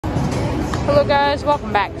Hello guys,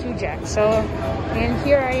 welcome back to Jack. So, and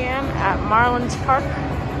here I am at Marlins Park.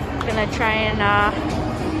 Gonna try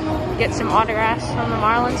and get some autographs from the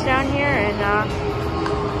Marlins down here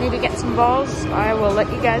and maybe get some balls. I will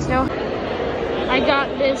let you guys know. I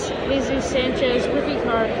got this Jesus Sanchez rookie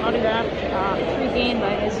card autograph pre-game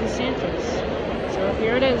by Jesus Sanchez. So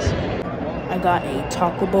here it is. I got a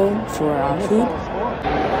taco bowl for food.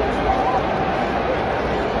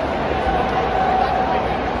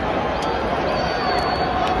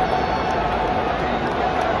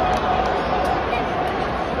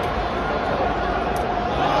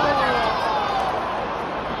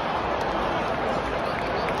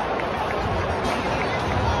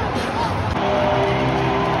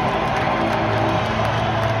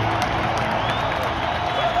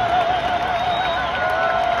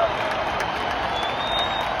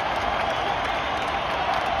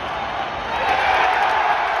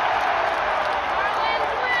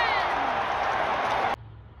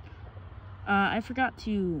 I forgot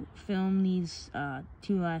to film these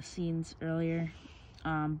two last scenes earlier,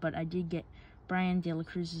 but I did get Brian De La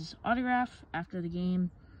Cruz's autograph after the game,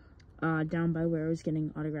 down by where I was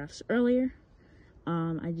getting autographs earlier.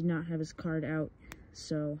 I did not have his card out,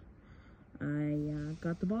 so I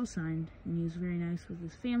got the ball signed, and he was very nice with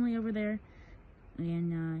his family over there,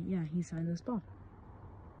 and yeah, he signed this ball.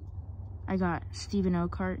 I got Stephen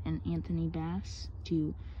Okart and Anthony Bass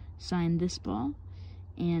to sign this ball.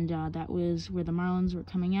 And that was where the Marlins were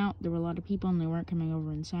coming out. There were a lot of people, and they weren't coming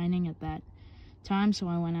over and signing at that time. So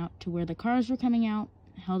I went out to where the cars were coming out,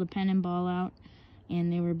 held a pen and ball out,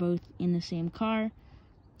 and they were both in the same car,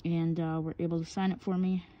 and were able to sign it for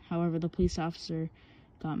me. However, the police officer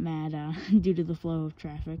got mad due to the flow of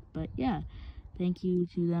traffic. But yeah, thank you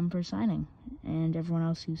to them for signing, and everyone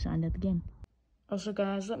else who signed at the game. Also,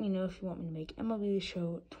 guys, let me know if you want me to make MLB The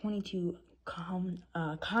Show 22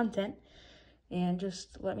 content. And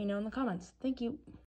just let me know in the comments. Thank you.